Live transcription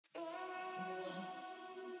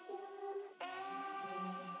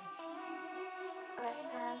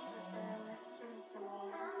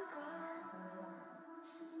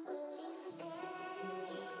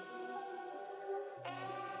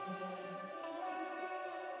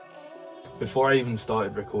before I even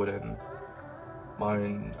started recording my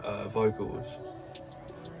own vocals,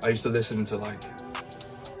 I used to listen to like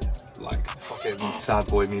fucking sad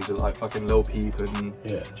boy music, like fucking Lil Peep and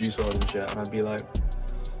Juice WRLD and shit, and I'd be like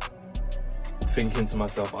thinking to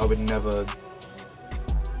myself, I would never,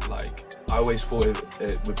 like, I always thought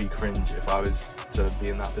it would be cringe if I was to be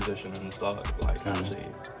in that position and start like actually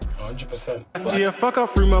 100%. I see a fuck up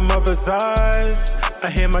through my mother's eyes. I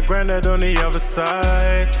hear my granddad on the other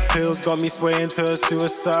side. Pills got me swaying to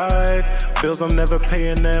suicide. Bills I'm never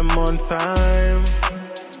paying them on time.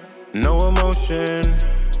 No emotion.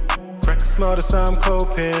 Crack a smell to I'm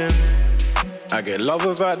coping. I get love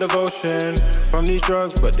without devotion from these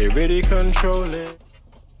drugs, but they really control it.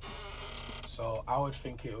 So I would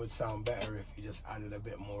think it would sound better if you just added a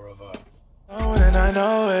bit more of a... Oh, and I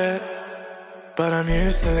know it, but I'm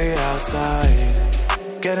used to the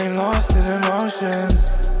outside, getting lost in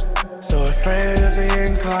emotions, so afraid of the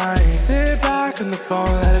incline. Sit back on the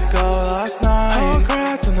phone, let it go last night. Whole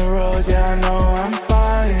crowds on the road, yeah, I know I'm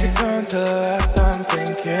fine. Take a turn to the left, I'm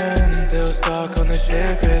thinking, still stuck on the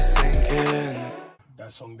ship, it's sinking.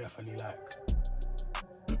 That song definitely like,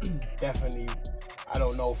 definitely, I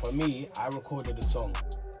don't know, for me, I recorded the song,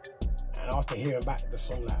 and after hearing back the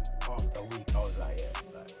song like after a week, I was like, yeah,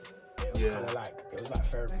 like, it was kind of like, it was like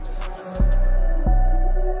therapy.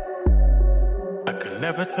 I could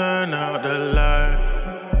never turn out the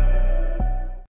light.